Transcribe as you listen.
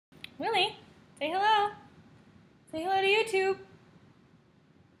Willie, say hello. Say hello to YouTube.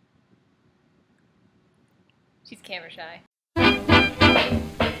 She's camera shy.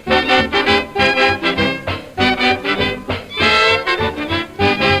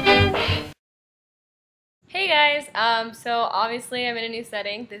 Hey guys, so obviously I'm in a new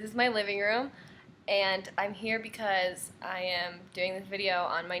setting. This is my living room, and I'm here because I am doing this video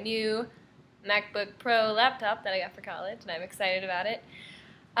on my new MacBook Pro laptop that I got for college, and I'm excited about it.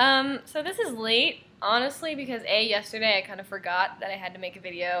 So this is late, honestly, because A, yesterday I kind of forgot that I had to make a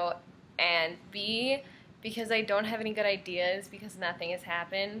video, and B, because I don't have any good ideas because nothing has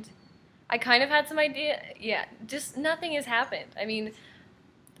happened. I kind of had some idea, yeah, just nothing has happened. I mean,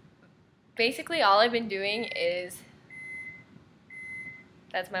 basically all I've been doing is,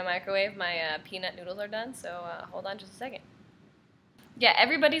 that's my microwave, my peanut noodles are done, so hold on just a second. Yeah,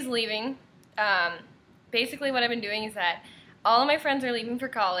 everybody's leaving. Basically what I've been doing is that all of my friends are leaving for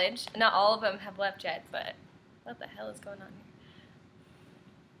college. Not all of them have left yet, but what the hell is going on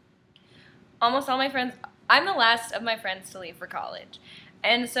here? Almost all my friends, I'm the last of my friends to leave for college.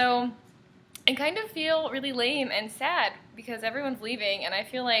 And so I kind of feel really lame and sad because everyone's leaving, and I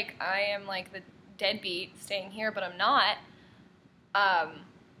feel like I am like the deadbeat staying here, but I'm not.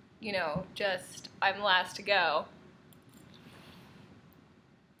 You know, just I'm last to go.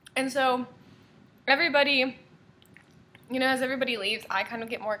 And so everybody, you know, as everybody leaves, I kind of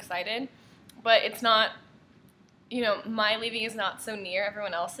get more excited, but it's not, you know, my leaving is not so near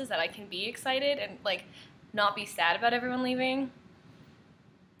everyone else's that I can be excited and, like, not be sad about everyone leaving.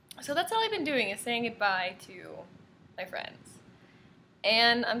 So that's all I've been doing, is saying goodbye to my friends.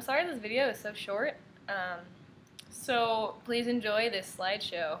 And I'm sorry this video is so short, so please enjoy this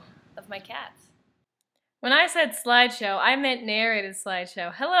slideshow of my cats. When I said slideshow, I meant narrated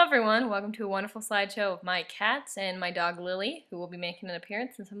slideshow. Hello everyone, welcome to a wonderful slideshow of my cats and my dog Lily, who will be making an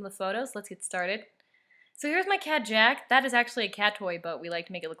appearance in some of the photos. Let's get started. So here's my cat Jack. That is actually a cat toy, but we like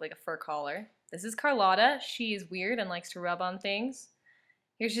to make it look like a fur collar. This is Carlotta. She is weird and likes to rub on things.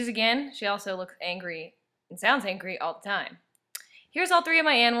 Here she is again. She also looks angry and sounds angry all the time. Here's all three of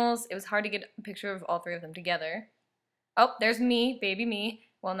my animals. It was hard to get a picture of all three of them together. Oh, there's me, baby me.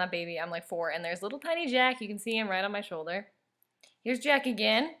 Well, not baby, I'm like 4. And there's little tiny Jack. You can see him right on my shoulder. Here's Jack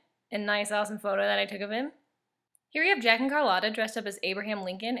again. A nice, awesome photo that I took of him. Here we have Jack and Carlotta dressed up as Abraham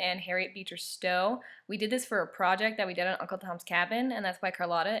Lincoln and Harriet Beecher Stowe. We did this for a project that we did on Uncle Tom's Cabin, and that's why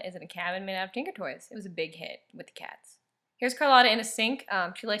Carlotta is in a cabin made out of Tinker Toys. It was a big hit with the cats. Here's Carlotta in a sink.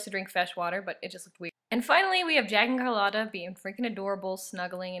 She likes to drink fresh water, but it just looked weird. And finally, we have Jack and Carlotta being freaking adorable,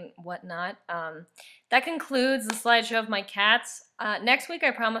 snuggling and whatnot. That concludes the slideshow of my cats. Next week,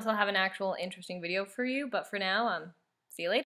 I promise I'll have an actual interesting video for you, but for now, see you later.